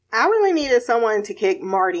I really needed someone to kick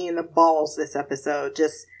Marty in the balls this episode.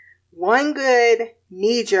 Just one good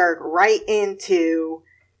knee jerk right into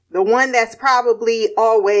the one that's probably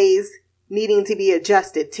always needing to be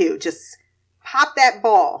adjusted to. Just pop that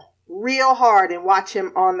ball real hard and watch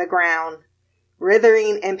him on the ground,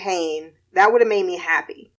 writhing in pain. That would have made me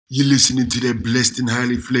happy. You're listening to that blessed and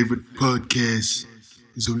highly flavored podcast.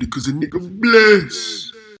 It's only because a nigga blessed.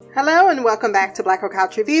 Hello and welcome back to Black Girl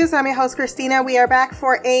Couch Reviews. I'm your host, Christina. We are back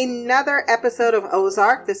for another episode of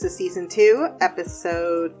Ozark. This is season 2,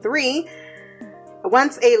 episode 3.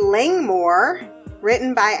 Once a Langmore,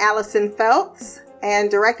 written by Allison Feltz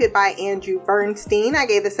and directed by Andrew Bernstein. I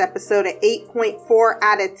gave this episode an 8.4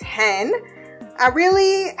 out of 10. I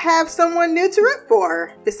really have someone new to root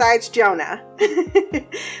for besides Jonah.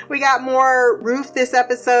 We got more Ruth this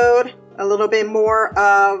episode, a little bit more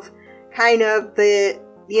of kind of the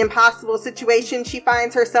impossible situation she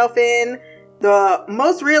finds herself in. The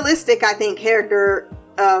most realistic, I think, character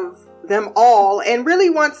of them all, and really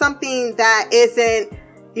want something that isn't,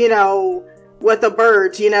 with the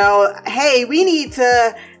birds, hey, we need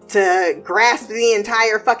to grasp the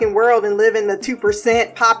entire fucking world and live in the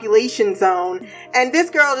 2% population zone. And this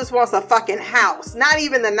girl just wants a fucking house. Not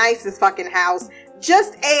even the nicest fucking house,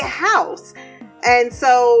 just a house. And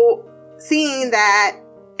so seeing that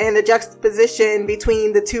and the juxtaposition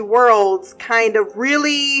between the two worlds kind of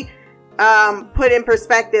really put in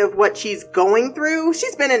perspective what she's going through.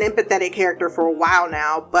 She's been an empathetic character for a while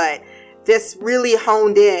now, but this really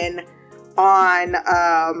honed in on,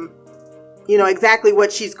 exactly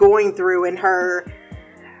what she's going through in her,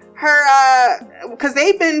 because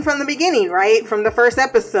they've been from the beginning, right? From the first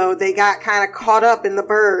episode, they got kind of caught up in the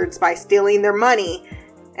birds by stealing their money.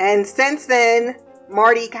 And since then,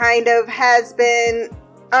 Marty kind of has been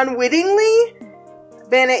unwittingly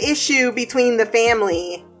been an issue between the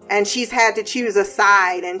family, and she's had to choose a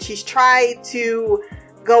side, and she's tried to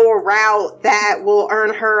go a route that will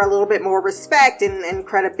earn her a little bit more respect and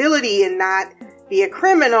credibility and not be a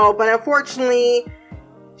criminal. But unfortunately,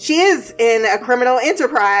 she is in a criminal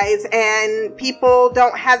enterprise, and people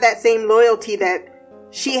don't have that same loyalty that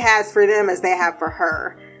she has for them as they have for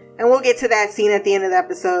her. And we'll get to that scene at the end of the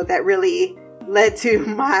episode that really led to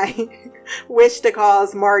my wish to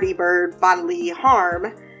cause Marty Bird bodily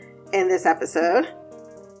harm in this episode.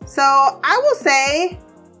 So I will say,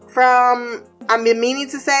 I've been meaning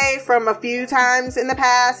to say from a few times in the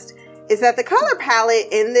past, is that the color palette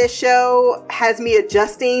in this show has me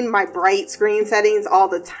adjusting my bright screen settings all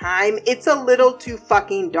the time. It's a little too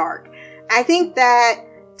fucking dark. I think that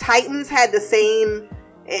Titans had the same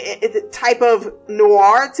type of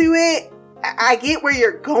noir to it. I get where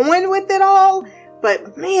you're going with it all,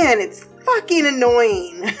 but man, it's fucking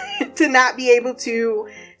annoying to not be able to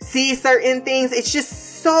see certain things. It's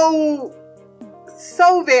just so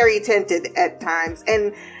very tinted at times,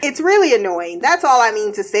 and it's really annoying. That's all I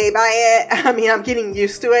mean to say by it. I mean, I'm getting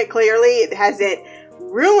used to it. Clearly, it hasn't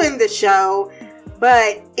ruined the show,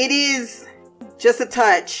 but it is just a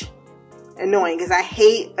touch annoying because I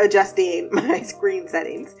hate adjusting my screen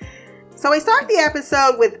settings. So we start the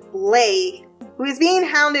episode with Blake, who is being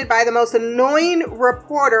hounded by the most annoying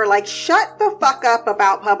reporter, like, shut the fuck up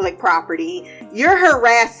about public property. You're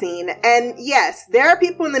harassing. And yes, there are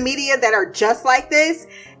people in the media that are just like this.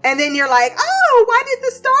 And then you're like, oh, why did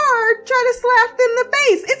the Star try to slap them in the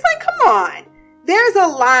face? It's like, come on. There's a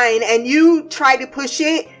line and you try to push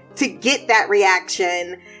it to get that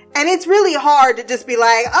reaction. And it's really hard to just be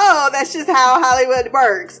like, oh, that's just how Hollywood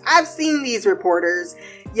works. I've seen these reporters.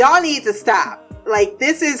 Y'all need to stop. Like,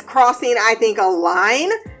 this is crossing, I think, a line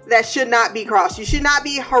that should not be crossed. You should not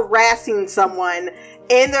be harassing someone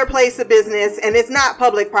in their place of business, and it's not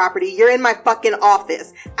public property. You're in my fucking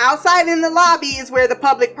office. Outside in the lobby is where the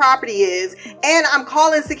public property is, and I'm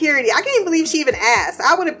calling security. I can't believe she even asked.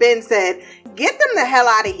 I would have been said, get them the hell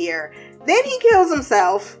out of here. Then he kills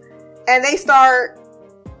himself, and they start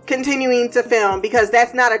continuing to film because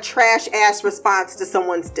that's not a trash-ass response to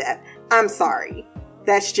someone's death. I'm sorry.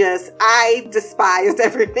 That's just, I despised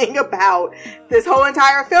everything about this whole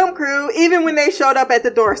entire film crew, even when they showed up at the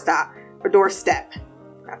doorstep.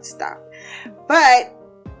 Not stop. But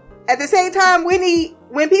at the same time,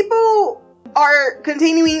 when people are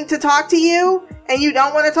continuing to talk to you and you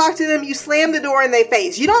don't want to talk to them, you slam the door in their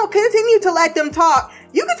face. You don't continue to let them talk.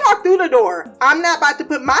 You can talk through the door. I'm not about to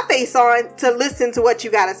put my face on to listen to what you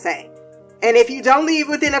got to say. And if you don't leave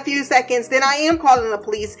within a few seconds, then I am calling the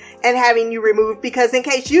police and having you removed, because in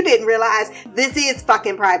case you didn't realize, this is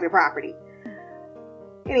fucking private property.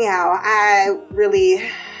 Anyhow, I really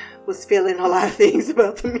was feeling a lot of things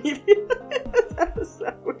about the media in this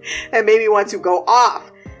episode that made me want to go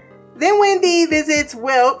off. Then Wendy visits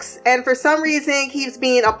Wilkes and for some reason keeps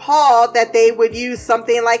being appalled that they would use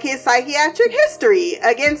something like his psychiatric history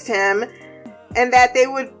against him and that they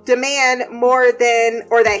would demand more than,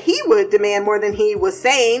 or that he would demand more than he was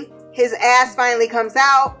saying. His ass finally comes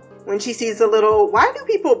out when she sees a little, why do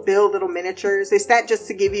people build little miniatures? Is that just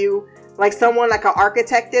to give you, like someone like an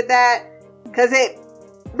architect did that? Because it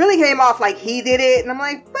really came off like he did it. And I'm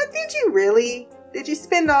like, but did you really? Did you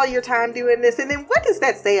spend all your time doing this? And then what does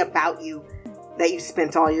that say about you that you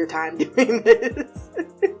spent all your time doing this?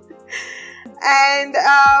 And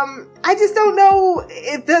I just don't know.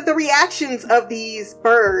 The reactions of these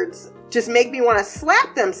birds just make me want to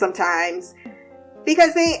slap them sometimes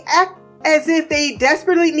because they act as if they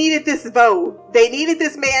desperately needed this vote. They needed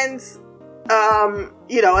this man's,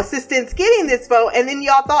 assistance getting this vote. And then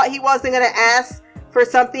y'all thought he wasn't going to ask for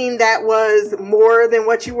something that was more than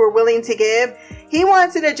what you were willing to give. He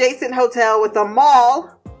wants an adjacent hotel with a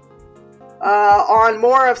mall on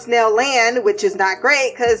more of snail land, which is not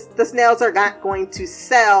great because the snails are not going to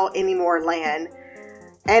sell any more land.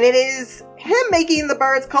 And it is him making the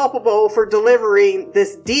birds culpable for delivering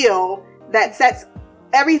this deal that sets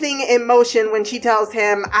everything in motion when she tells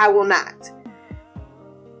him, I will not.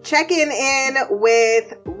 Checking in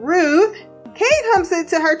with Ruth, Kate comes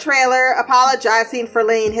into her trailer apologizing for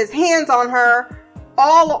laying his hands on her,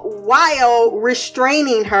 all while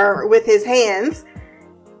restraining her with his hands,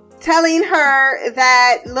 telling her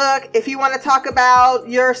that, look, if you want to talk about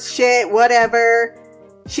your shit, whatever.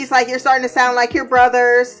 She's like, you're starting to sound like your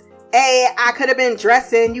brothers. Hey, I could have been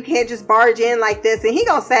dressing. You can't just barge in like this. And he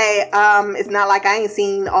gonna say, it's not like I ain't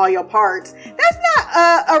seen all your parts. That's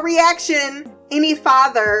not a reaction any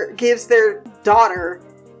father gives their daughter.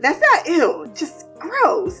 That's not ew, just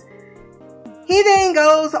gross. He then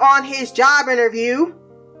goes on his job interview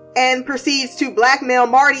and proceeds to blackmail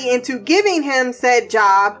Marty into giving him said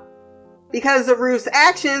job because of Ruth's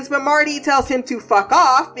actions, but Marty tells him to fuck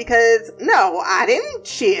off because, no, I didn't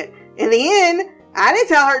shit. In the end, I didn't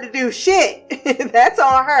tell her to do shit. That's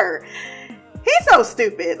on her. He's so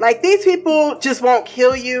stupid. Like, these people just won't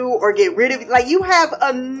kill you or get rid of you. Like, you have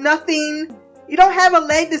a nothing. You don't have a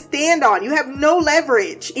leg to stand on. You have no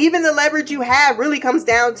leverage. Even the leverage you have really comes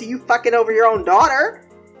down to you fucking over your own daughter.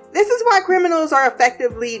 This is why criminals are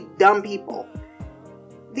effectively dumb people.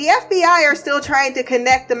 The FBI are still trying to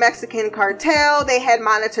connect the Mexican cartel. They had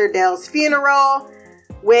monitored Dell's funeral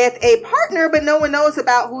with a partner, but no one knows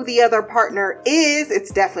about who the other partner is.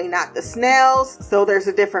 It's definitely not the Snells. So there's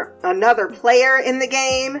another player in the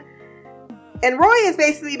game. And Roy is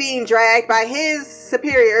basically being dragged by his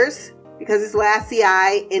superiors because his last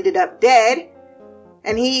CI ended up dead.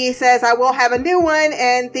 And he says, I will have a new one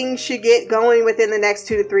and things should get going within the next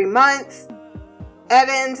 2 to 3 months.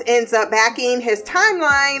 Evans ends up backing his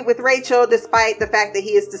timeline with Rachel despite the fact that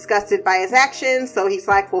he is disgusted by his actions. So he's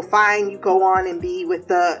like, well, fine, you go on and be with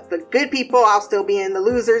the good people. I'll still be in the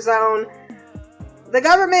loser zone. The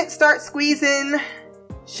government starts squeezing,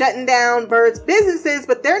 shutting down birds' businesses,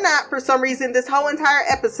 but they're not, for some reason, this whole entire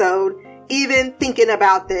episode even thinking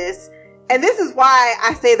about this. And this is why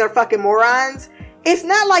I say they're fucking morons. It's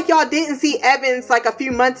not like y'all didn't see Evans like a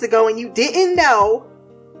few months ago and you didn't know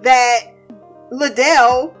that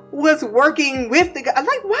Liddell was working with the guy.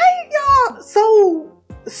 Like, why are y'all so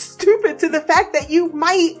stupid to the fact that you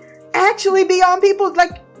might actually be on people?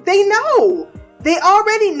 Like, they know. They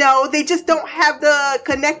already know. They just don't have the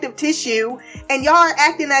connective tissue. And y'all are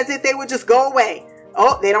acting as if they would just go away.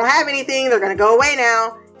 Oh, they don't have anything. They're going to go away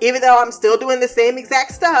now. Even though I'm still doing the same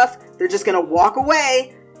exact stuff, they're just going to walk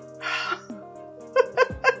away.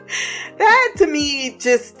 That to me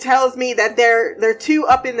just tells me that they're too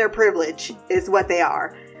up in their privilege is what they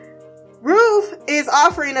are. Ruth is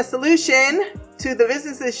offering a solution to the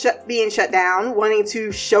businesses being shut down, wanting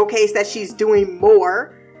to showcase that she's doing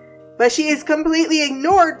more. But she is completely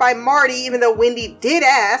ignored by Marty, even though Wendy did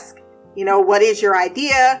ask, what is your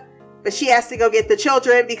idea? But she has to go get the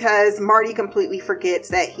children because Marty completely forgets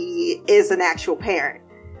that he is an actual parent.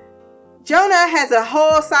 Jonah has a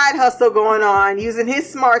whole side hustle going on, using his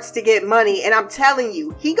smarts to get money, and I'm telling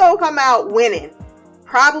you, he gonna come out winning.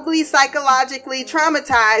 Probably psychologically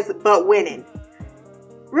traumatized, but winning.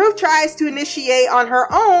 Ruth tries to initiate on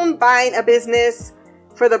her own, buying a business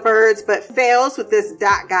for the birds, but fails with this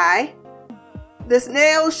Dot guy. The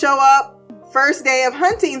snails show up first day of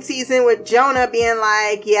hunting season with Jonah being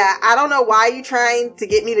like, yeah, I don't know why you're trying to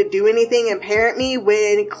get me to do anything and parent me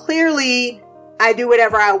when clearly I do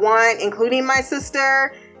whatever I want, including my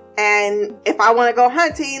sister. And if I want to go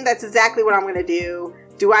hunting, that's exactly what I'm going to do.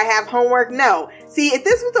 Do I have homework? No. See, if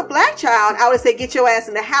this was a black child, I would say, get your ass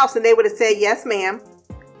in the house. And they would have said, yes, ma'am.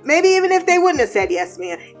 Maybe even if they wouldn't have said yes,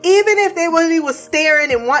 ma'am. Even if they was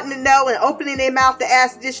staring and wanting to know and opening their mouth to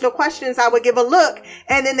ask additional questions, I would give a look,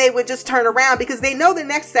 and then they would just turn around because they know the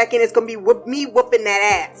next second is going to be me whooping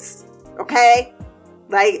that ass. Okay?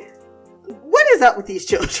 Like, what is up with these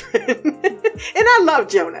children? And I love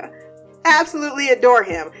Jonah. Absolutely adore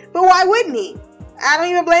him. But why wouldn't he? I don't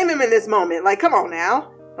even blame him in this moment. Like, come on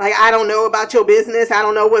now. Like, I don't know about your business. I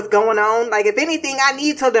don't know what's going on. Like, if anything, I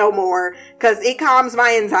need to know more because it calms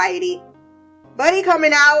my anxiety. Buddy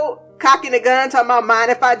coming out, cocking a gun, talking about, mind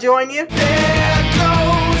if I join you? There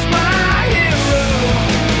goes my hero.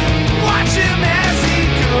 Watch him as he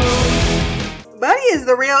goes. Buddy is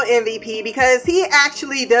the real MVP because he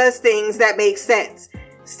actually does things that make sense.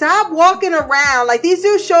 Stop walking around like these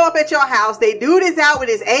dudes show up at your house. They dude is out with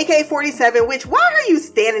his AK-47, which why are you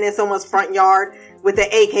standing in someone's front yard with the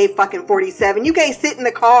AK-47? You can't sit in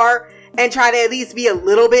the car and try to at least be a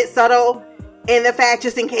little bit subtle in the fact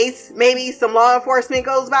just in case maybe some law enforcement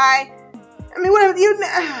goes by. I mean, what you?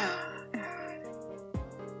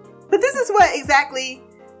 But this is what exactly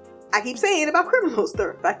I keep saying about criminals.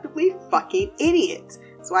 They're effectively fucking idiots.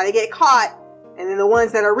 That's why they get caught. And then the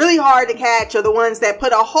ones that are really hard to catch are the ones that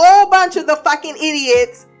put a whole bunch of the fucking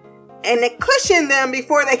idiots and they cushion them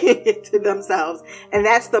before they can get to themselves. And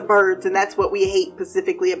that's the birds. And that's what we hate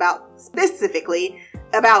specifically about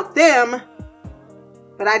them.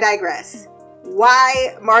 But I digress.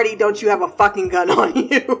 Why, Marty, don't you have a fucking gun on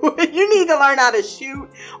you? You need to learn how to shoot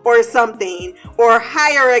or something, or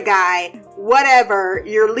hire a guy, whatever.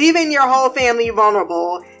 You're leaving your whole family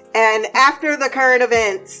vulnerable. And after the current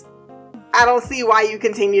events, I don't see why you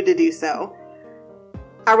continue to do so.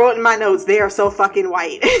 I wrote in my notes, they are so fucking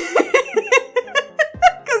white. Because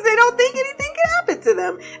they don't think anything can happen to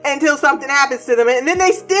them until something happens to them. And then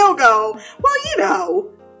they still go, well, you know,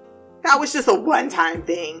 that was just a one-time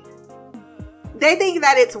thing. They think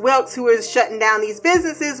that it's Wilkes who is shutting down these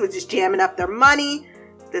businesses, which is jamming up their money,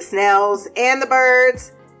 the Snells and the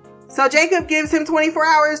Birds. So Jacob gives him 24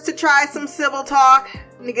 hours to try some civil talk,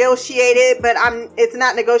 negotiate it, but it's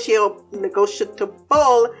not negotiable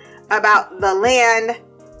about the land.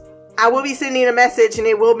 I will be sending a message and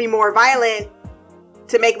it will be more violent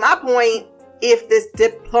to make my point if this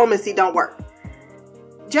diplomacy don't work.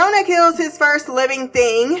 Jonah kills his first living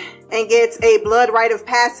thing and gets a blood rite of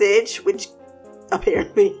passage, which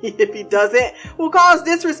apparently, if he doesn't, will cause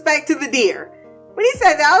disrespect to the deer. When he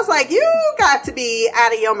said that, I was like, you got to be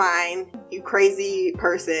out of your mind, you crazy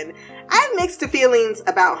person. I have mixed feelings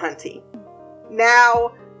about hunting.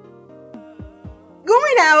 Now,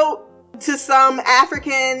 going out to some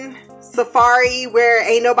African safari where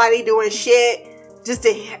ain't nobody doing shit just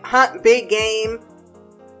to hunt big game,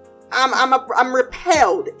 I'm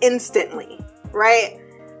repelled instantly, right?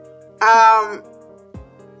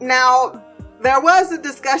 Now, there was a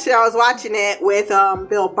discussion, I was watching it with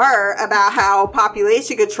Bill Burr about how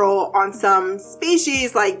population control on some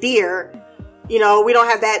species like deer, you know, we don't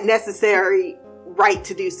have that necessary right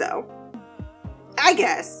to do so. I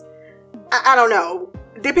guess. I don't know.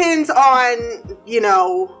 Depends on, you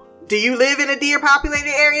know, do you live in a deer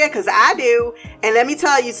populated area? Because I do. And let me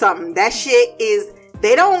tell you something. That shit is,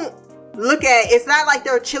 they don't look at, it's not like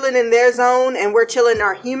they're chilling in their zone and we're chilling in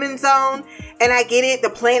our human zone. And I get it, the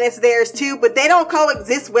planet's theirs too, but they don't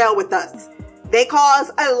coexist well with us. They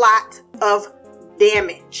cause a lot of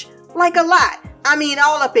damage. Like a lot. I mean,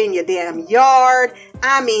 all up in your damn yard.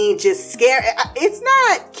 I mean, just scare. It's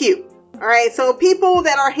not cute. All right. So people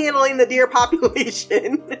that are handling the deer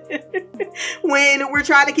population, when we're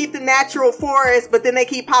trying to keep the natural forest, but then they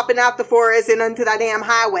keep popping out the forest and onto the damn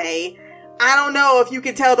highway. I don't know if you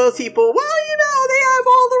can tell those people, well, you know, they have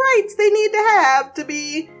all the rights they need to have to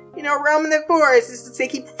be, you know, roaming the forest. It's just, they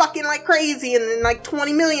keep fucking like crazy and then like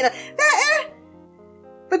 20 million.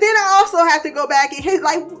 But then I also have to go back and hit,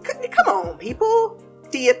 like, come on, people.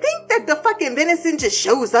 Do you think that the fucking venison just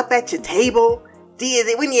shows up at your table?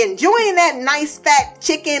 When you're enjoying that nice fat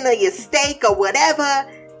chicken or your steak or whatever,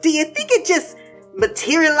 do you think it just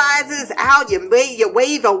materializes out? You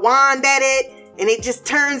wave a wand at it and it just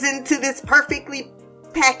turns into this perfectly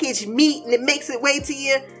packaged meat and it makes its way to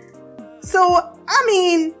you? So, I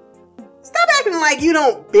mean, stop acting like you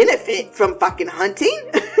don't benefit from fucking hunting.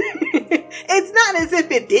 It's not as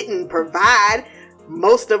if it didn't provide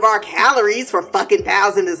most of our calories for fucking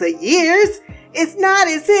thousands of years. It's not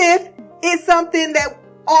as if it's something that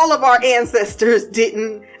all of our ancestors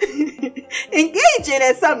didn't engage in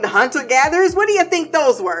as some hunter-gatherers. What do you think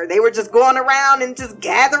those were? They were just going around and just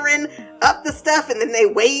gathering up the stuff and then they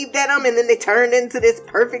waved at them and then they turned into this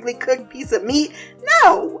perfectly cooked piece of meat?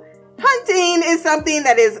 No. Hunting is something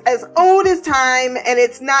that is as old as time, and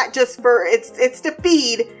it's not just for, it's to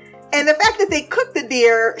feed. And the fact that they cook the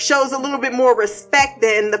deer shows a little bit more respect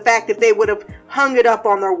than the fact that they would have hung it up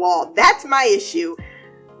on their wall. That's my issue.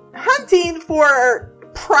 Hunting for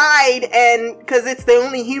pride and because it's the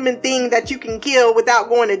only human thing that you can kill without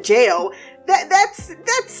going to jail,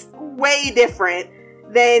 that's way different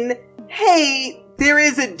than, hey, there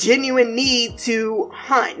is a genuine need to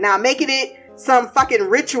hunt. Now, making it some fucking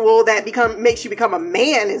ritual that makes you become a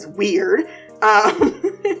man is weird.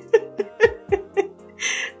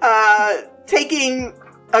 Taking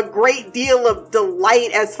a great deal of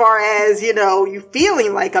delight as far as, you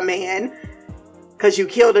feeling like a man because you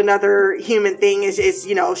killed another human thing is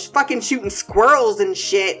fucking shooting squirrels and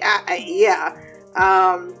shit. Yeah.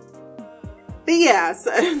 But yes,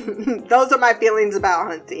 those are my feelings about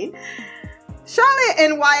hunting. Charlotte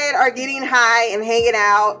and Wyatt are getting high and hanging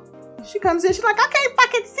out. She comes in, she's like, I can't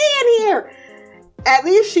fucking see in here. At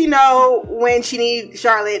least she know when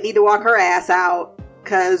Charlotte need to walk her ass out.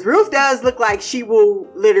 Because Ruth does look like she will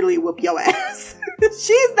literally whoop your ass.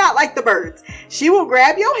 She's not like the birds. She will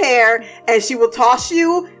grab your hair and she will toss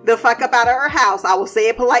you the fuck up out of her house. I will say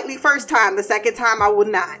it politely first time. The second time I will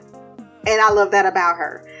not. And I love that about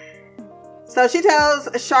her. So she tells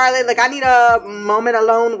Charlotte, look, I need a moment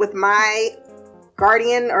alone with my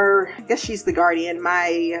guardian, or I guess she's the guardian,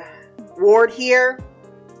 my ward here.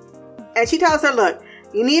 And she tells her, look,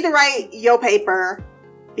 you need to write your paper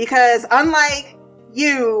because unlike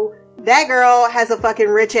you, that girl has a fucking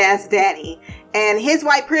rich ass daddy, and his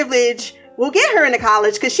white privilege will get her into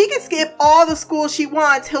college because she can skip all the school she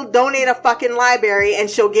wants. He'll donate a fucking library and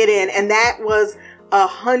she'll get in. And that was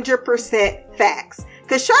 100% facts,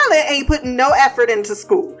 because Charlotte ain't putting no effort into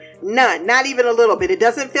school. None, not even a little bit. It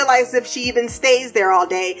doesn't feel like as if she even stays there all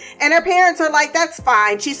day. And her parents are like, that's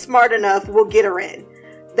fine, she's smart enough, we'll get her in.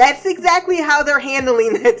 That's exactly how they're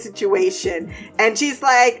handling that situation. And she's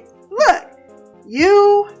like, look,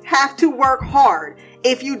 you have to work hard.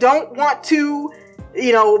 If you don't want to,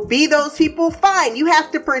 be those people, fine. You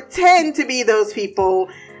have to pretend to be those people.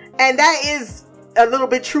 And that is a little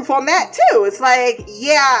bit truth on that too. It's like,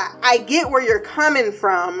 yeah, I get where you're coming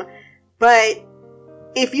from, but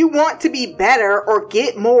if you want to be better or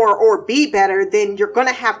get more or be better, then you're going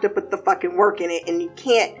to have to put the fucking work in it. And you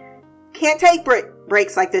can't take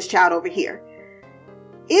breaks like this child over here.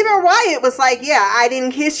 Even Wyatt was like, yeah, I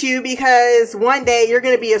didn't kiss you because one day you're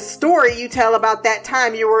going to be a story you tell about that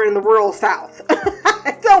time you were in the rural South.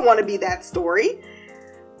 I don't want to be that story.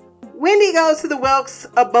 Wendy goes to the Wilkes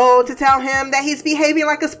abode to tell him that he's behaving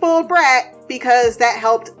like a spoiled brat because that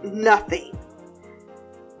helped nothing.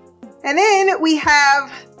 And then we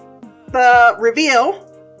have the reveal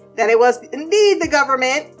that it was indeed the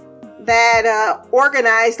government that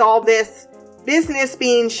organized all this business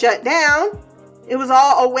being shut down. It was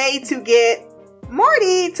all a way to get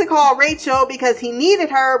Marty to call Rachel because he needed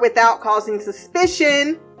her without causing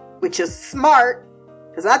suspicion, which is smart,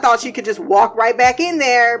 because I thought she could just walk right back in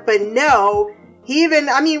there. But no,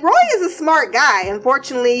 Roy is a smart guy.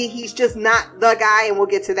 Unfortunately, he's just not the guy, and we'll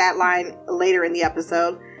get to that line later in the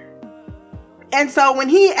episode. And so when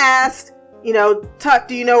he asked, Tuck,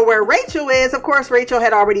 do you know where Rachel is? Of course, Rachel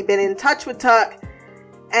had already been in touch with Tuck.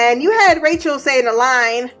 And you had Rachel saying a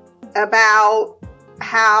line about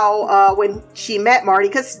how when she met Marty,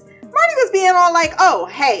 because Marty was being all like, oh,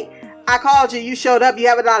 hey, I called you, you showed up, you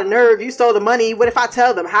have a lot of nerve, you stole the money, what if I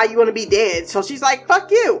tell them? How you want to be dead? So she's like, fuck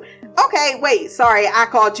you. Okay, wait, sorry, I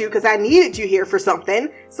called you because I needed you here for something,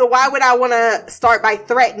 so why would I want to start by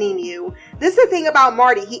threatening you? This is the thing about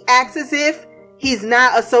Marty. He acts as if he's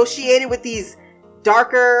not associated with these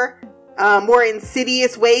darker, more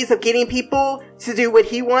insidious ways of getting people to do what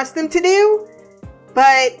he wants them to do,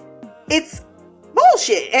 but it's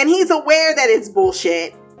bullshit, and he's aware that it's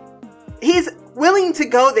bullshit. He's willing to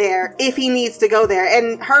go there if he needs to go there.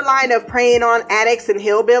 And her line of preying on addicts and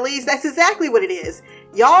hillbillies, that's exactly what it is.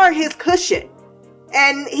 Y'all are his cushion,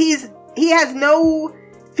 and he has no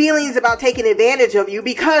feelings about taking advantage of you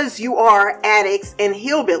because you are addicts and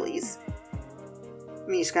hillbillies. I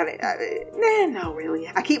mean, she's gotta, no, really.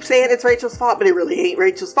 I keep saying it's Rachel's fault, but it really ain't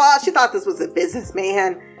Rachel's fault. She thought this was a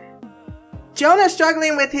businessman. Jonah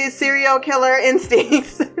struggling with his serial killer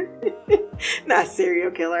instincts. Not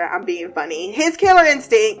serial killer, I'm being funny. His killer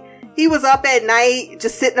instinct. He was up at night,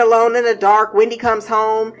 just sitting alone in the dark. Wendy comes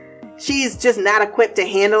home. She's just not equipped to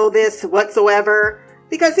handle this whatsoever.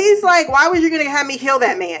 Because he's like, why was you going to have me kill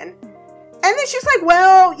that man? And then she's like,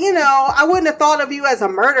 well, I wouldn't have thought of you as a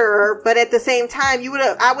murderer, but at the same time,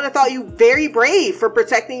 I would have thought you very brave for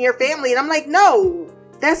protecting your family. And I'm like, no,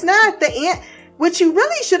 that's not the What you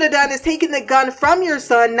really should have done is taken the gun from your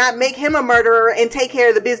son, not make him a murderer, and take care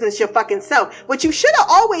of the business your fucking self. What you should have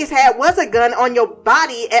always had was a gun on your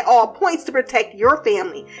body at all points to protect your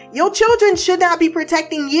family. Your children should not be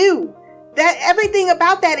protecting you. That everything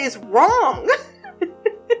about that is wrong.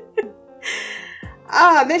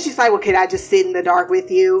 Then she's like, well, could I just sit in the dark with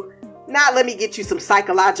you? Not let me get you some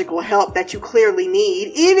psychological help that you clearly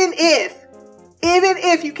need. Even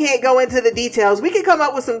if you can't go into the details, we can come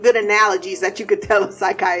up with some good analogies that you could tell a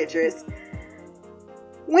psychiatrist.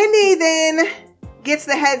 Wendy then gets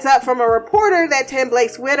the heads up from a reporter that Tim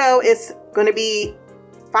Blake's widow is going to be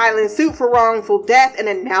filing suit for wrongful death and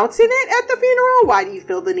announcing it at the funeral. Why do you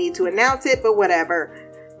feel the need to announce it? But whatever.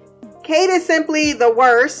 Kate is simply the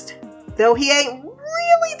worst, though he ain't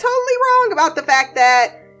really totally wrong about the fact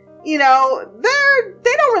that, you know,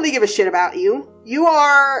 they don't really give a shit about you. You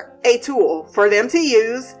are a tool for them to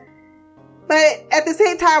use. But at the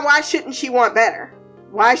same time, why shouldn't she want better?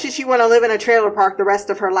 Why should she want to live in a trailer park the rest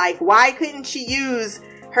of her life? Why couldn't she use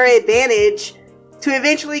her advantage to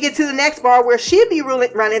eventually get to the next bar where she'd be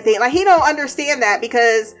running things? Like, he don't understand that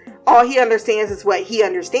because all he understands is what he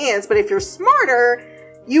understands. But if you're smarter,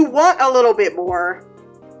 you want a little bit more.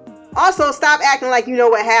 Also, stop acting like you know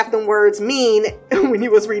what half them words mean when you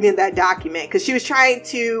was reading that document, because she was trying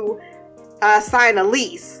to sign a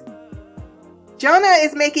lease. Jonah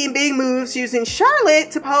is making big moves using Charlotte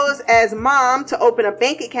to pose as mom to open a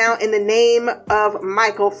bank account in the name of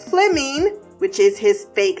Michael Fleming, which is his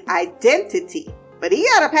fake identity. But he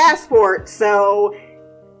got a passport, so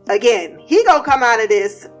again, he gonna come out of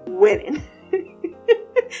this winning.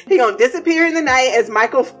 He gonna disappear in the night as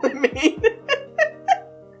Michael Fleming.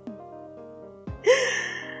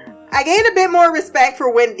 I gained a bit more respect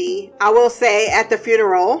for Wendy, I will say, at the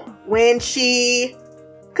funeral when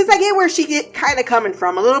because I get where she get kind of coming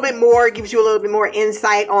from. A little bit more, gives you a little bit more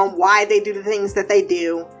insight on why they do the things that they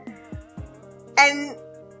do. And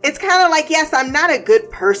it's kind of like, yes, I'm not a good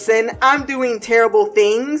person. I'm doing terrible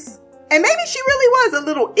things. And maybe she really was a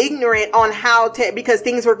little ignorant on because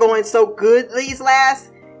things were going so good these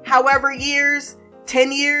last however years,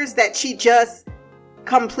 10 years, that she just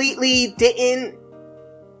completely didn't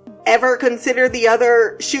ever consider the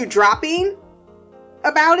other shoe dropping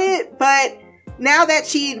about it. But now that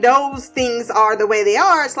she knows things are the way they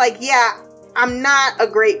are, it's like, yeah, I'm not a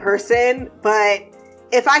great person, but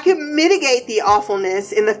if I can mitigate the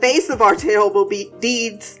awfulness in the face of our terrible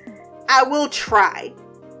deeds, I will try.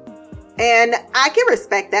 And I can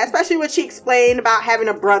respect that, especially when she explained about having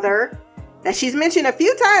a brother that she's mentioned a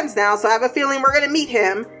few times now, so I have a feeling we're going to meet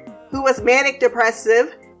him, who was manic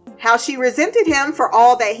depressive, how she resented him for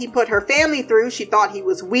all that he put her family through. She thought he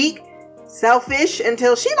was weak, selfish,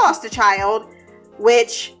 until she lost a child,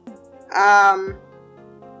 which Darlene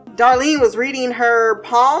was reading her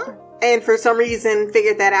palm and for some reason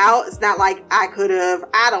figured that out. It's not like I could have,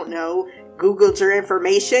 I don't know, Googled your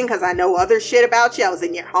information because I know other shit about you. I was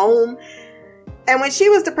in your home. And when she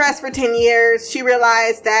was depressed for 10 years, she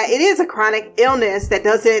realized that it is a chronic illness that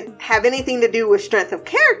doesn't have anything to do with strength of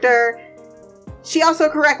character. She also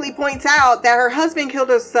correctly points out that her husband killed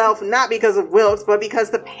himself not because of Wilkes, but because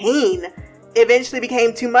the pain eventually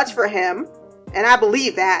became too much for him. And I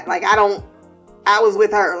believe that. Like, I was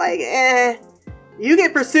with her. Like, you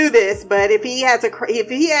can pursue this, but if he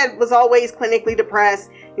was always clinically depressed,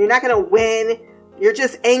 you're not going to win. You're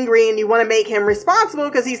just angry and you want to make him responsible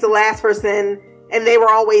because he's the last person and they were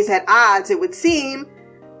always at odds, it would seem.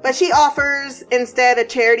 But she offers instead a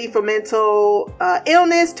charity for mental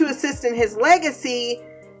illness to assist in his legacy,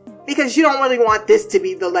 because you don't really want this to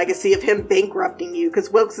be the legacy of him bankrupting you, because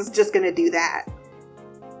Wilkes is just going to do that.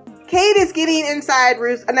 Kate is getting inside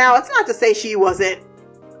Ruth's. Now, it's not to say she wasn't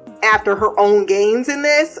after her own gains in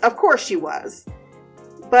this. Of course she was.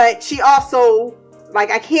 But she also, like,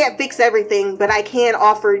 I can't fix everything, but I can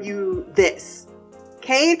offer you this.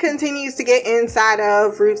 Kate continues to get inside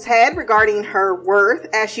of Ruth's head regarding her worth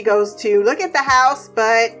as she goes to look at the house,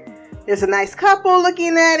 but there's a nice couple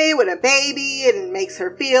looking at it with a baby and it makes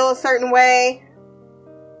her feel a certain way.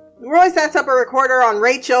 Roy sets up a recorder on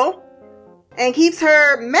Rachel and keeps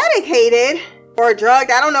her medicated or drugged.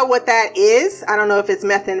 I don't know what that is. I don't know if it's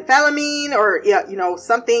methamphetamine or,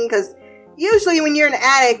 something, because usually when you're an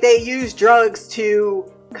addict, they use drugs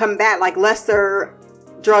to combat, like lesser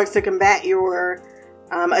drugs to combat your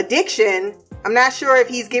addiction. I'm not sure if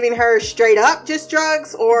he's giving her straight up just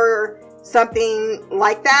drugs or something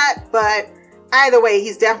like that, but either way,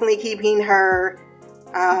 he's definitely keeping her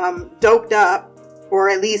doped up, or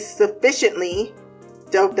at least sufficiently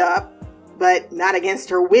doped up, but not against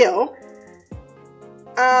her will.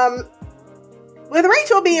 with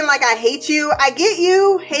Rachel being like, I hate you, I get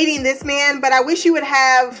you hating this man, but I wish you would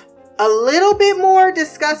have a little bit more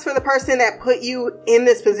disgust for the person that put you in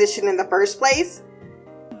this position in the first place.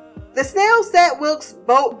 The snail set Wilkes'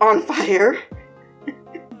 boat on fire.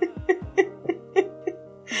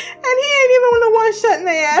 And he ain't even the one shutting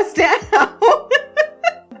their ass down.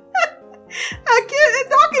 Again,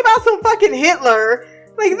 talking about some fucking Hitler.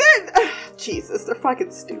 Like, Jesus, they're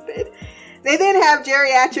fucking stupid. They then have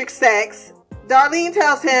geriatric sex. Darlene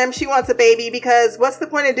tells him she wants a baby because what's the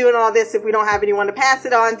point of doing all this if we don't have anyone to pass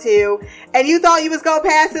it on to? And you thought you was gonna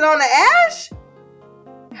pass it on to Ash?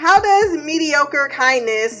 How does mediocre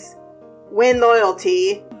kindness win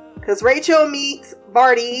loyalty? Because Rachel meets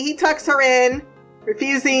Barty. He tucks her in,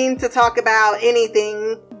 refusing to talk about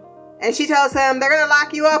anything. And she tells him they're gonna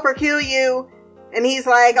lock you up or kill you. And he's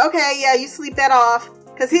like, okay, yeah, you sleep that off.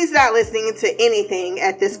 Because he's not listening to anything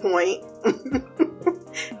at this point.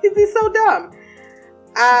 He's so dumb.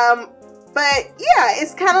 But yeah,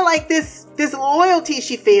 it's kind of like this loyalty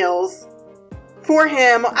she feels for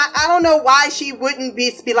him. I don't know why she wouldn't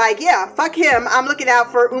be like, yeah, fuck him. I'm looking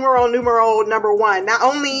out for numero number one. Not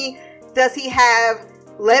only does he have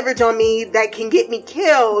leverage on me that can get me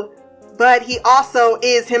killed, but he also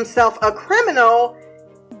is himself a criminal.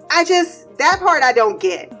 That part I don't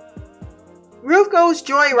get. Ruth goes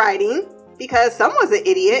joyriding because someone's an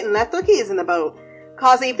idiot and left their keys in the boat,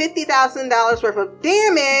 causing $50,000 worth of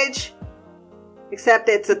damage, except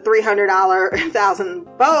it's a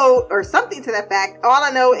 $300,000 boat or something to that fact. All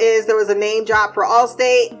I know is there was a name drop for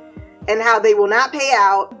Allstate and how they will not pay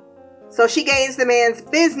out. So she gains the man's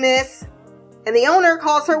business and the owner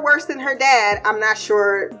calls her worse than her dad. I'm not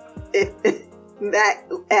sure if that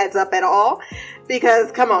adds up at all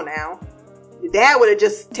because come on now. Your dad would have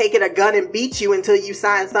just taken a gun and beat you until you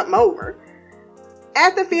signed something over.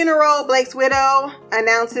 At the funeral, Blake's widow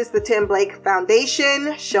announces the Tim Blake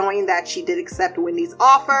Foundation, showing that she did accept Wendy's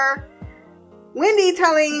offer. Wendy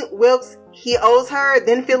telling Wilkes he owes her,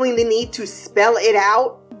 then feeling the need to spell it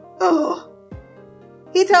out. Ugh.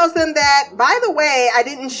 He tells them that, by the way, I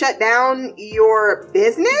didn't shut down your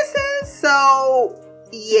businesses, so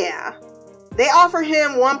yeah. They offer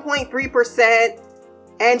him 1.3%,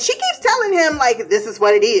 and she keeps telling him, like, this is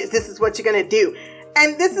what it is. This is what you're gonna do.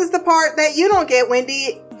 And this is the part that you don't get,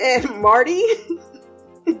 Wendy and Marty.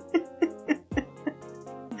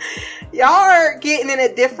 Y'all are getting in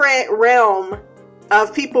a different realm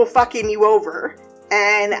of people fucking you over.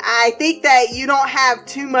 And I think that you don't have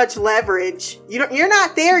too much leverage. You're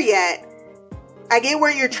not there yet. I get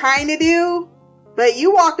what you're trying to do, but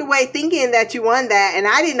you walked away thinking that you won that, and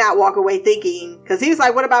I did not walk away thinking, because he was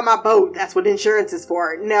like, what about my boat? That's what insurance is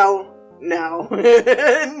for. No. No.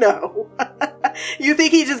 You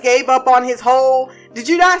think he just gave up on his whole... Did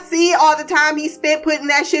you not see all the time he spent putting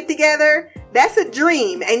that shit together? That's a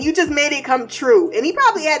dream, and you just made it come true. And he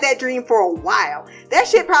probably had that dream for a while. That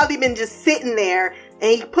shit probably been just sitting there,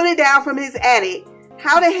 and he put it down from his attic.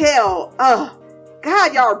 How the hell? Oh,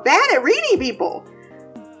 God, y'all are bad at reading people.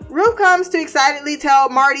 Ruth comes to excitedly tell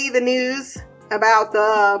Marty the news about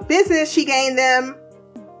the business she gained them,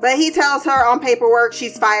 but he tells her on paperwork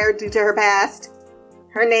she's fired due to her past,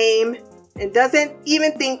 her name, and doesn't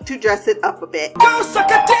even think to dress it up a bit. Go suck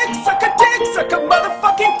a dick, suck a dick, suck a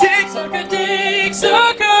motherfucking dick. Suck a dick,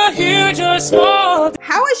 suck a huge or small.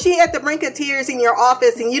 How is she at the brink of tears in your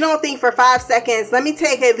office and you don't think for 5 seconds, let me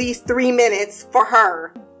take at least 3 minutes for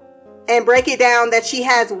her and break it down that she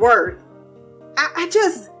has worth? I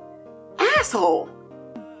just, asshole.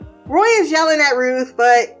 Roy is yelling at Ruth,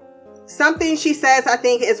 but something she says I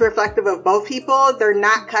think is reflective of both people. They're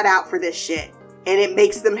not cut out for this shit. And it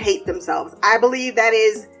makes them hate themselves. I believe that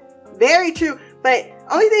is very true. But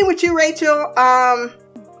only thing with you, Rachel,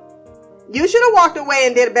 you should have walked away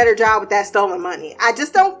and did a better job with that stolen money. I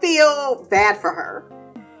just don't feel bad for her.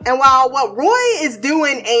 And while what Roy is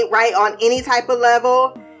doing ain't right on any type of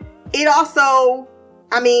level, it also,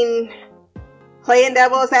 I mean, playing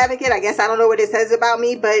devil's advocate, I guess I don't know what it says about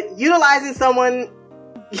me, but utilizing someone,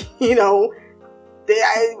 you know,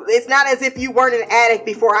 it's not as if you weren't an addict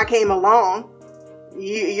before I came along.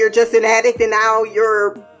 You're just an addict and now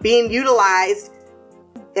you're being utilized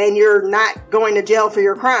and you're not going to jail for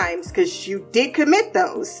your crimes because you did commit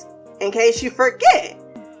those, in case you forget.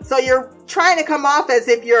 So you're trying to come off as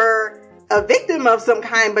if you're a victim of some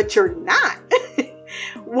kind, but you're not.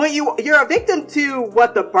 You're a victim to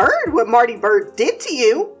what Marty Byrde did to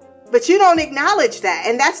you, but you don't acknowledge that.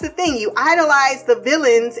 And that's the thing. You idolize the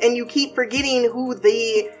villains and you keep forgetting who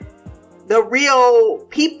the real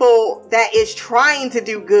people that is trying to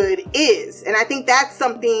do good is. And I think that's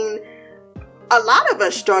something a lot of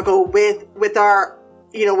us struggle with our,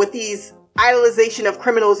 with these idolization of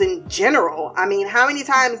criminals in general. I mean, how many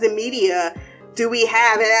times in media do we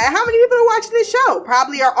have, and how many people are watching this show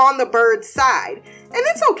probably are on the Byrd's side? And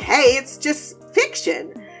it's okay, it's just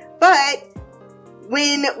fiction. But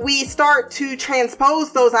when we start to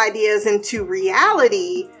transpose those ideas into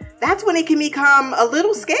reality, that's when it can become a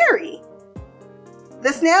little scary.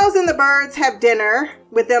 The Snells and the Byrds have dinner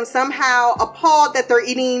with them somehow appalled that they're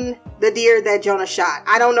eating the deer that Jonah shot.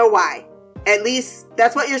 I don't know why. At least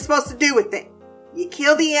that's what you're supposed to do with it. You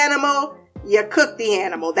kill the animal, you cook the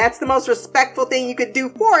animal. That's the most respectful thing you could do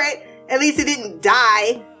for it. At least it didn't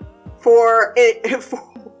die for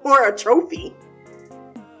a trophy.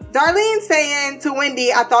 Darlene saying to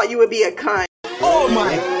Wendy, I thought you would be a cunt. Oh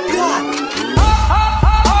my God!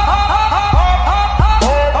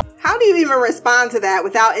 How do you even respond to that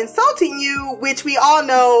without insulting you, which we all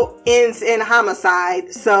know ends in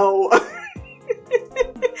homicide? So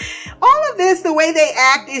all of this, the way they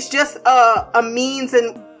act is just a means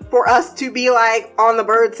and for us to be like on the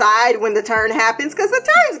Byrd side when the turn happens, because the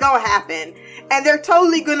turn's gonna happen and they're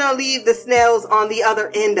totally gonna leave the Snells on the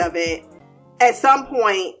other end of it. At some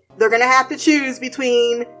point, they're gonna have to choose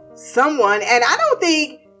between someone, and I don't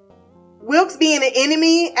think Wilkes being an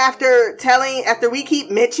enemy after we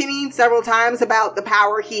keep mentioning several times about the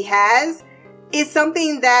power he has is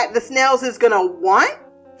something that the Snells is gonna want.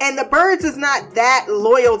 And the Byrds is not that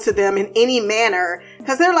loyal to them in any manner.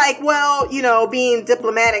 Because they're like, well, you know, being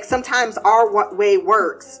diplomatic, sometimes our way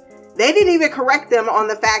works. They didn't even correct them on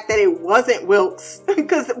the fact that it wasn't Wilkes.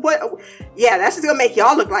 Because that's just going to make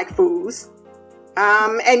y'all look like fools.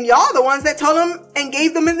 And y'all the ones that told them and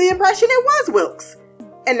gave them the impression it was Wilkes.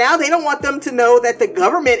 And now they don't want them to know that the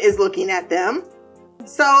government is looking at them.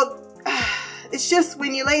 So it's just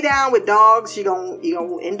when you lay down with dogs, you're gonna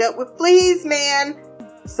end up with fleas, man.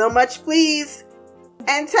 So much fleas.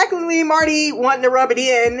 And technically Marty wanting to rub it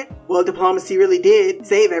in, well, diplomacy really did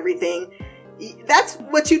save everything. That's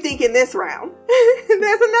what you think in this round.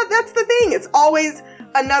 That's the thing. It's always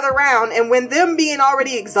another round. And when them being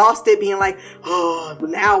already exhausted, being like, oh,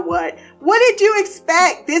 now what? What did you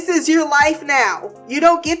expect? This is your life now. You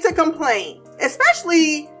don't get to complain.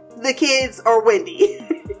 Especially the kids or Wendy.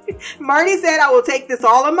 Marty said, I will take this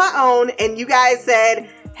all on my own. And you guys said,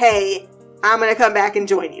 hey, I'm going to come back and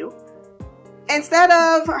join you. Instead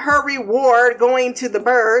of her reward going to the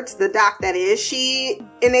Byrds, the doc that is, she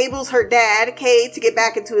enables her dad, Cade, to get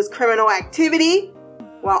back into his criminal activity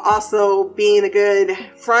while also being a good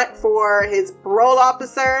front for his parole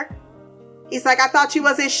officer. He's like, I thought you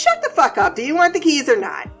wasn't. Shut the fuck up. Do you want the keys or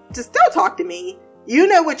not? Just don't talk to me. You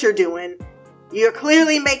know what you're doing. You're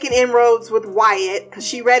clearly making inroads with Wyatt because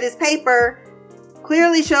she read his paper.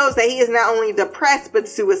 Clearly shows that he is not only depressed but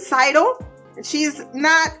suicidal. And she doesn't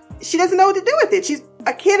know what to do with it. She's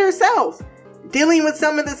a kid herself, dealing with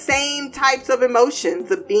some of the same types of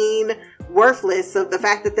emotions of being worthless, of the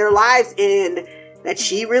fact that their lives end, that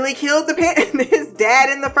she really killed his dad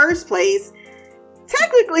in the first place.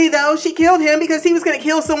 Technically, though, she killed him because he was going to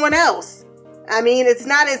kill someone else. I mean, it's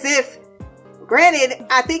not as if, granted,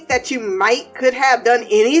 I think that you could have done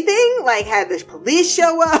anything, like had the police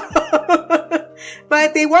show up,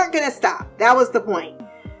 but they weren't going to stop. That was the point.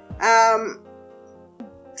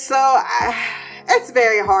 So it's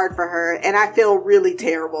very hard for her, and I feel really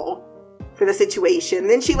terrible for the situation.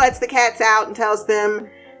 Then she lets the cats out and tells them,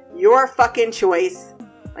 your fucking choice.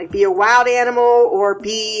 Like, be a wild animal or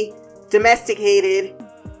be domesticated.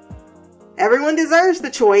 Everyone deserves the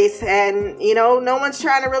choice, and, you know, no one's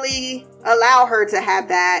trying to really allow her to have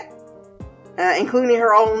that, including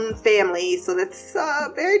her own family. So that's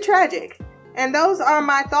very tragic. And those are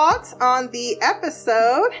my thoughts on the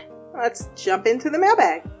episode. Let's jump into the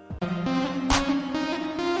mailbag.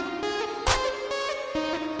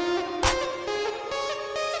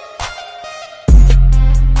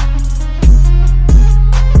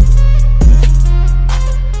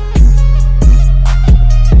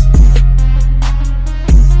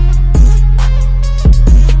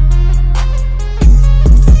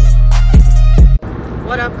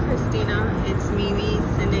 What up, Christina? It's Mimi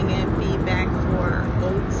sending in feedback for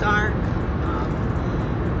Ozark.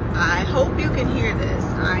 I hope you can hear this.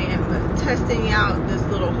 I am testing out this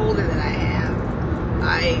little holder that I have.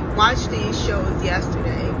 I watched these shows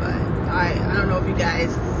yesterday, but I don't know if you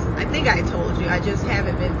guys, I think I told you, I just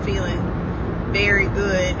haven't been feeling very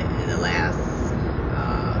good in the last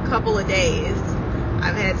couple of days.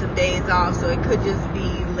 I've had some days off, so it could just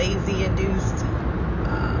be lazy-induced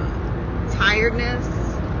tiredness.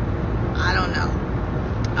 I don't know.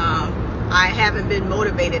 I haven't been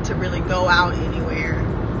motivated to really go out anywhere.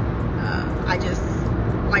 I just,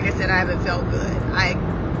 like I said, I haven't felt good. I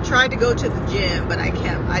tried to go to the gym, but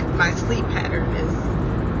my sleep pattern is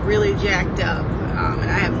really jacked up, and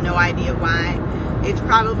I have no idea why. It's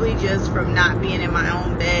probably just from not being in my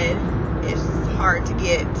own bed. It's hard to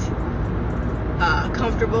get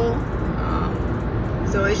comfortable,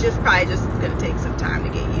 so it's just probably just going to take some time to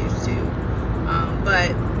get used to.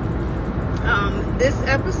 But this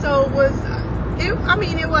episode was,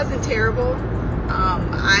 it wasn't terrible.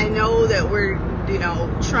 I know that we're,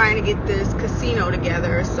 trying to get this casino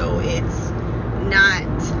together, so it's not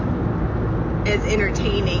as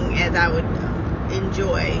entertaining as I would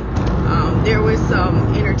enjoy. There was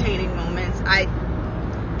some entertaining moments. I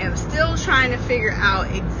am still trying to figure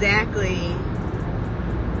out exactly,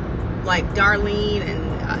 like, Darlene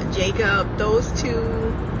and Jacob, those two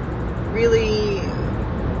really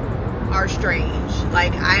are strange.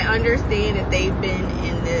 Like, I understand that they've been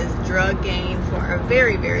in this drug game for a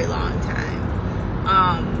very, very long time.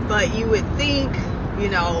 But you would think,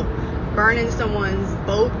 burning someone's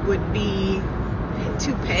boat would be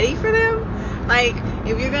too petty for them. Like,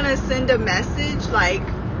 if you're gonna send a message, like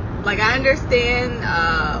I understand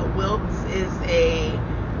Wilkes is a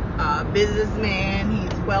businessman,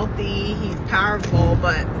 he's wealthy, he's powerful,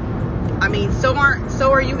 but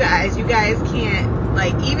so are you guys. You guys can't,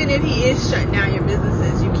 like, even if he is shutting down your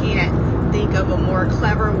businesses, you can't think of a more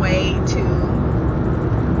clever way to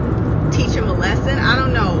teach him a lesson. I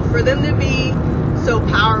don't know. For them to be so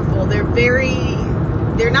powerful, they're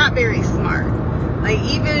not very smart. Like,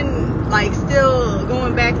 even, like, still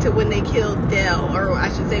going back to when they killed Dell, or I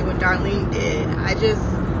should say when Darlene did, I just,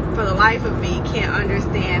 for the life of me, can't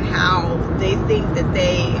understand how they think that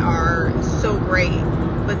they are so great,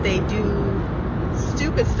 but they do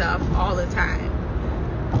stupid stuff all the time.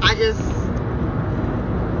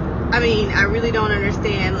 I really don't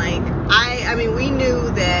understand. Like, we knew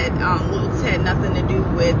that Wilkes had nothing to do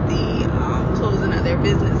with the closing of their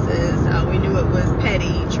businesses. We knew it was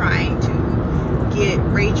Petty trying to get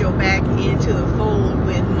Rachel back into the fold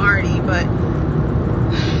with Marty, but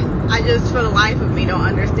I just, for the life of me, don't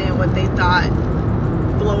understand what they thought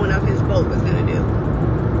blowing up his boat was going to do.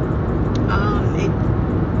 It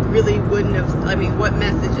really wouldn't have, what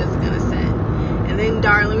message is it going to send? And then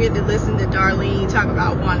Darlene, we had to listen to Darlene talk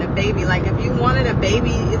about wanting a baby. Like, if you wanted a baby,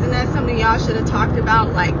 isn't that something y'all should have talked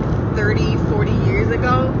about like 30, 40 years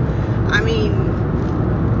ago?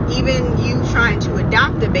 Even you trying to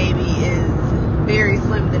adopt a baby is very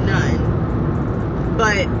slim to none.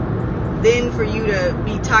 But then for you to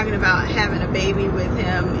be talking about having a baby with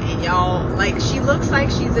him, and y'all, like, she looks like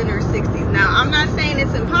she's in her 60s. Now, I'm not saying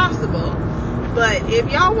it's impossible, but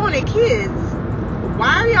if y'all wanted kids,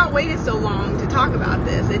 why are y'all waiting so long to talk about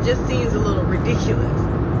this? It just seems a little ridiculous.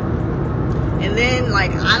 And then,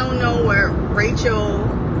 like, I don't know where Rachel,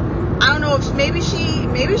 I don't know if maybe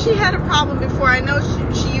she had a problem before. I know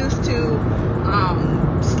she used to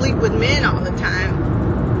sleep with men all the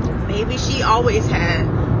time. Maybe she always had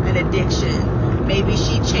an addiction. Maybe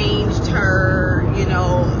she changed her,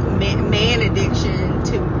 man addiction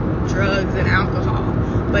to drugs and alcohol.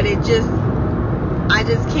 But I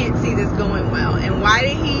just can't see this going well. And why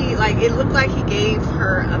did he, it looked like he gave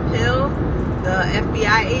her a pill, the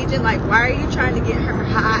FBI agent. Like, why are you trying to get her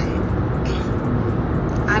high?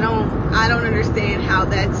 I don't understand how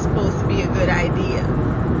that's supposed to be a good idea.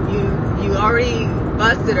 You already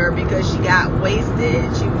busted her because she got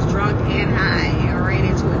wasted, she was drunk and high, and ran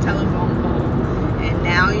into a telephone pole. And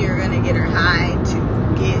now you're going to get her high to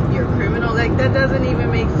get your criminal? Like, that doesn't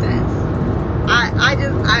even make sense.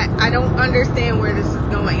 I don't understand where this is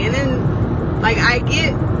going. And then, like, I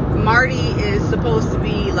get Marty is supposed to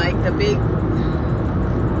be, like, the big,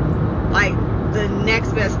 like, the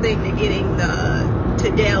next best thing to getting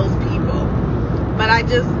to Dell's people. But I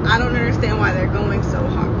don't understand why they're going so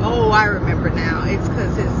hard. Oh, I remember now. It's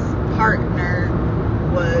because his partner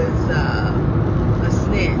was a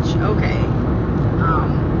snitch. Okay.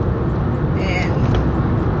 And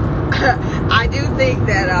I do think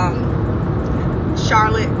that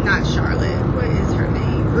what is her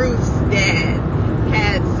name? Ruth's dad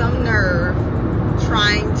had some nerve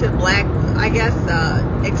trying to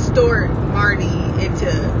extort Marty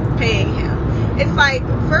into paying him. It's like,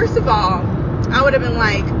 first of all, I would have been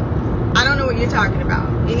like, I don't know what you're talking about.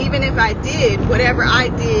 And even if I did, whatever I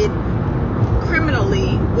did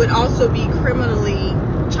criminally would also be criminally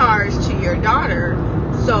charged to your daughter.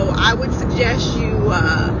 So I would suggest you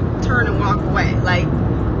turn and walk away. Like,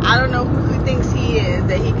 I don't know who he thinks he is,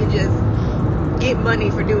 that he could just get money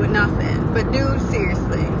for doing nothing. But dude,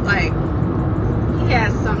 seriously, like, he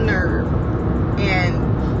has some nerve.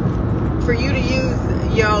 And for you to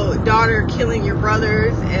use your daughter killing your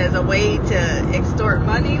brothers as a way to extort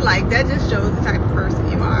money, like, that just shows the type of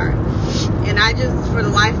person you are. And I just, for the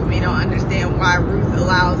life of me, don't understand why Ruth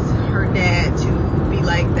allows her dad to be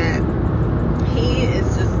like that. He is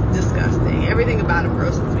just disgusting. Everything about him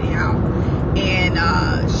grosses me out. And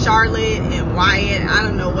Charlotte and Wyatt, I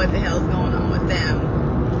don't know what the hell's going on with them.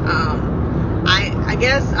 I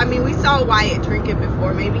guess, I mean, we saw Wyatt drinking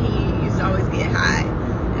before. Maybe he used to always get high,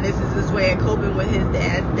 and this is his way of coping with his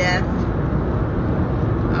dad's death.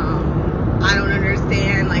 I don't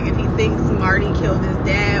understand, like, if he thinks Marty killed his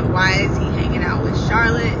dad, why is he hanging out with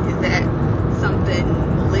Charlotte? Is that something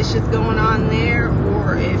malicious going on there?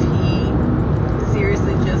 Or if he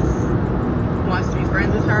seriously just wants to be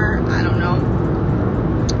friends with her? I don't know.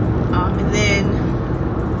 And then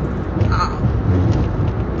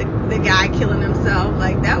the guy killing himself,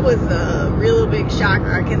 like, that was a real big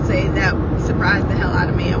shocker. I can say that surprised the hell out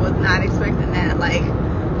of me. I was not expecting that. Like,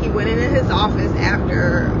 he went into his office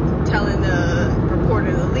after telling the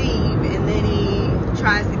reporter to leave, and then he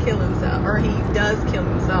tries to kill himself, or he does kill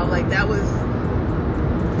himself. Like, that was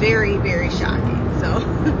very, very shocking. So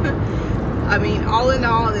I mean, all in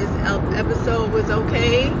all, this episode was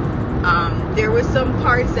okay. There were some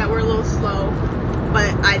parts that were a little slow,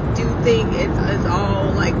 but I do think it's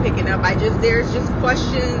all like picking up. There's just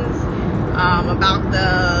questions about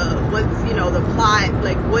the plot,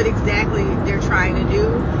 like what exactly they're trying to do.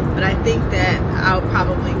 But I think that I'll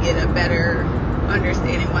probably get a better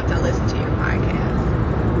understanding once I listen to your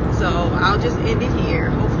podcast. So I'll just end it here.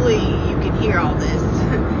 Hopefully you can hear all this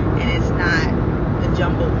and it's not a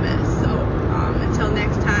jumbled mess. So until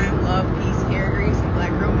next time, love, peace, hair grease, and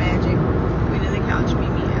black girl magic. Queen of the couch,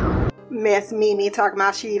 Mimi out. Miss Mimi talking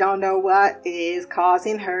about she don't know what is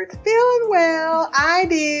causing her to feel unwell. I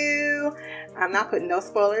do. I'm not putting no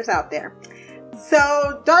spoilers out there.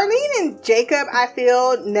 So Darlene and Jacob, I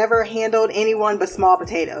feel, never handled anyone but small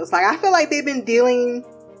potatoes. Like, I feel like they've been dealing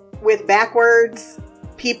with backwards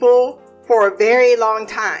people for a very long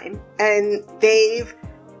time, and they've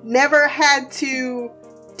never had to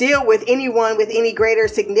deal with anyone with any greater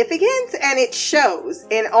significance, and it shows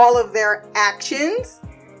in all of their actions.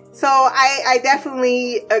 So I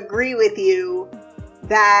definitely agree with you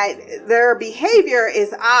that their behavior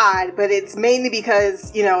is odd, but it's mainly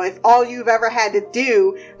because, if all you've ever had to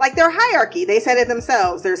do, like their hierarchy, they said it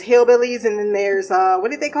themselves. There's hillbillies, and then there's,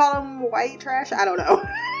 what did they call them? White trash? I don't know.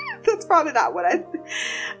 That's probably not what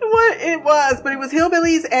it was, but it was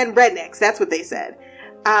hillbillies and rednecks. That's what they said.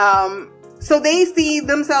 So they see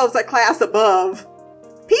themselves a class above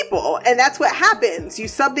people, and that's what happens. You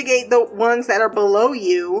subjugate the ones that are below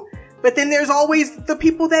you, but then there's always the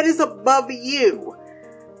people that is above you.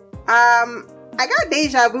 I got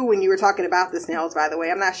deja vu when you were talking about the Snells, by the way.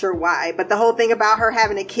 I'm not sure why, but the whole thing about her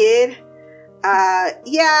having a kid,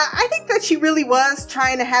 yeah, I think that she really was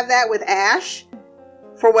trying to have that with Ash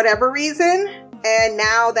for whatever reason. And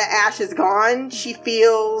now that Ash is gone, she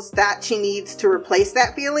feels that she needs to replace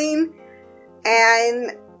that feeling.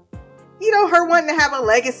 And, her wanting to have a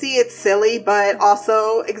legacy, it's silly, but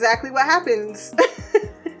also exactly what happens.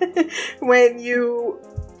 When you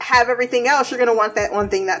have everything else, you're going to want that one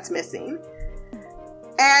thing that's missing.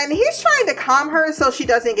 And he's trying to calm her so she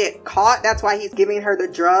doesn't get caught. That's why he's giving her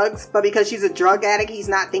the drugs. But because she's a drug addict, he's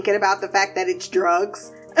not thinking about the fact that it's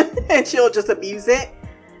drugs. And she'll just abuse it.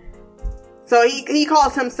 So he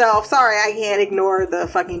calls himself, sorry, I can't ignore the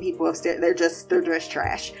fucking people upstairs. They're just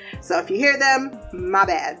trash. So if you hear them, my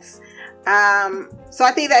bads. So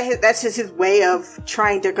I think that that's just his way of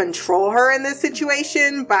trying to control her in this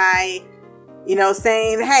situation by,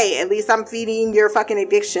 saying, hey, at least I'm feeding your fucking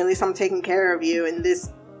addiction. At least I'm taking care of you. And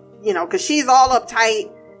this, because she's all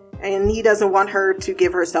uptight and he doesn't want her to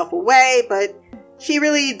give herself away, but she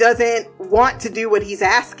really doesn't want to do what he's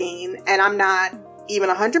asking. And I'm not even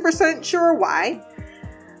 100% sure why.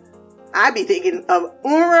 I'd be thinking of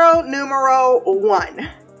numero 1.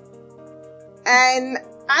 And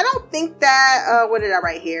I don't think that, what did I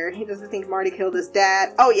write here? He doesn't think Marty killed his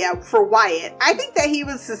dad. Oh yeah, for Wyatt. I think that he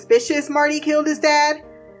was suspicious Marty killed his dad.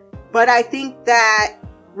 But I think that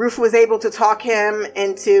Ruth was able to talk him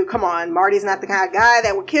into, come on, Marty's not the kind of guy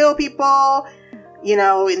that would kill people.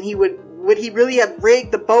 And he would he really have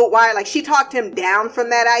rigged the boat wire? Like, she talked him down from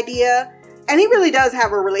that idea. And he really does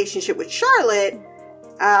have a relationship with Charlotte.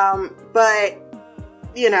 But,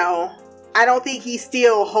 I don't think he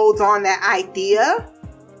still holds on that idea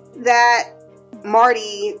that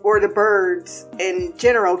Marty or the Birds in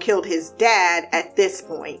general killed his dad at this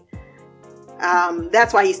point.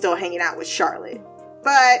 That's why he's still hanging out with Charlotte.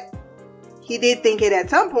 But he did think it at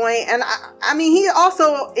some point. And I mean, he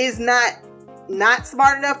also is not not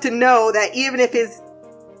smart enough to know that even if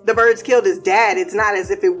the birds killed his dad, it's not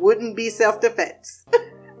as if it wouldn't be self-defense.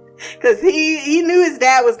 Because he knew his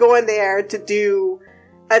dad was going there to do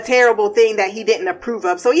a terrible thing that he didn't approve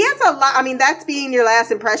of. So he has a lot. I mean, that's being your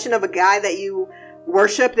last impression of a guy that you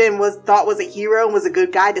worshipped and thought was a hero and was a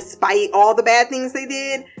good guy despite all the bad things they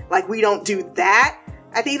did. Like, we don't do that.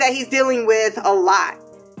 I think that he's dealing with a lot.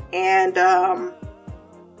 And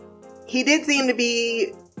he did seem to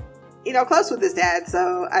be, close with his dad.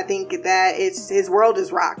 So I think that his world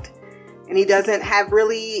is rocked. And he doesn't have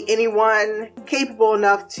really anyone capable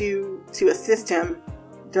enough to assist him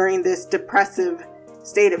during this depressive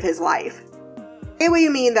state of his life. I get what you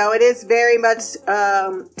mean, though. It is very much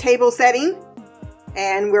table setting.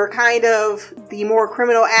 And we're kind of, the more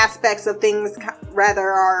criminal aspects of things rather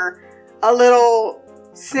are a little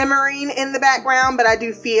simmering in the background. But I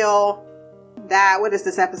do feel that, what is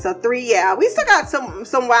this, episode 3? Yeah, we still got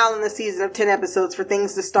some while in the season of 10 episodes for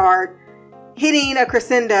things to start hitting a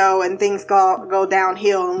crescendo and things go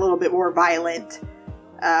downhill and a little bit more violent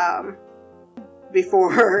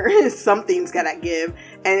before something's gonna give.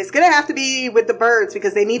 And it's gonna have to be with the birds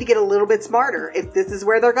because they need to get a little bit smarter. If this is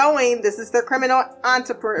where they're going, this is their criminal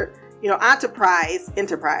enterprise.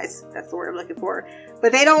 That's the word I'm looking for.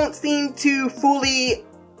 But they don't seem to fully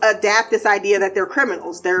adapt this idea that they're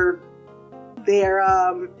criminals. They're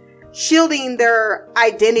shielding their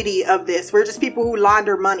identity of this. We're just people who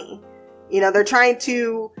launder money. They're trying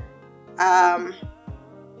to,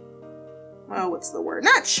 what's the word?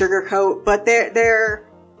 Not sugarcoat, but they're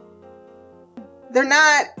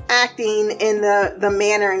not acting in the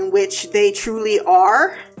manner in which they truly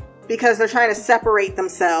are, because they're trying to separate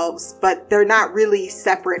themselves, but they're not really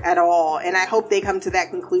separate at all. And I hope they come to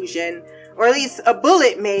that conclusion, or at least a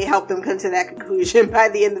bullet may help them come to that conclusion by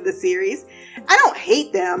the end of the series. I don't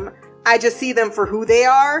hate them. I just see them for who they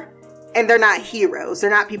are. And they're not heroes. They're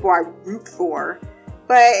not people I root for.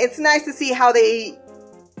 But it's nice to see how they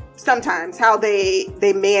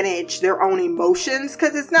manage their own emotions.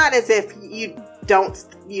 Because it's not as if you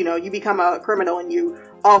become a criminal and you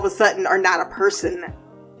all of a sudden are not a person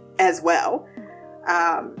as well.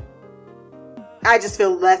 I just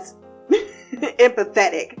feel less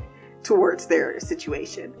empathetic towards their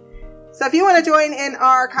situation. So if you want to join in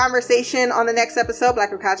our conversation on the next episode,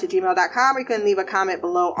 blackgirlcouch@gmail.com, or you can leave a comment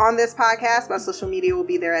below on this podcast. My social media will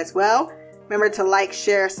be there as well. Remember to like,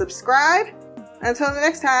 share, subscribe. Until the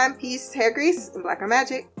next time, peace, hair grease, and black girl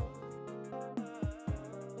magic.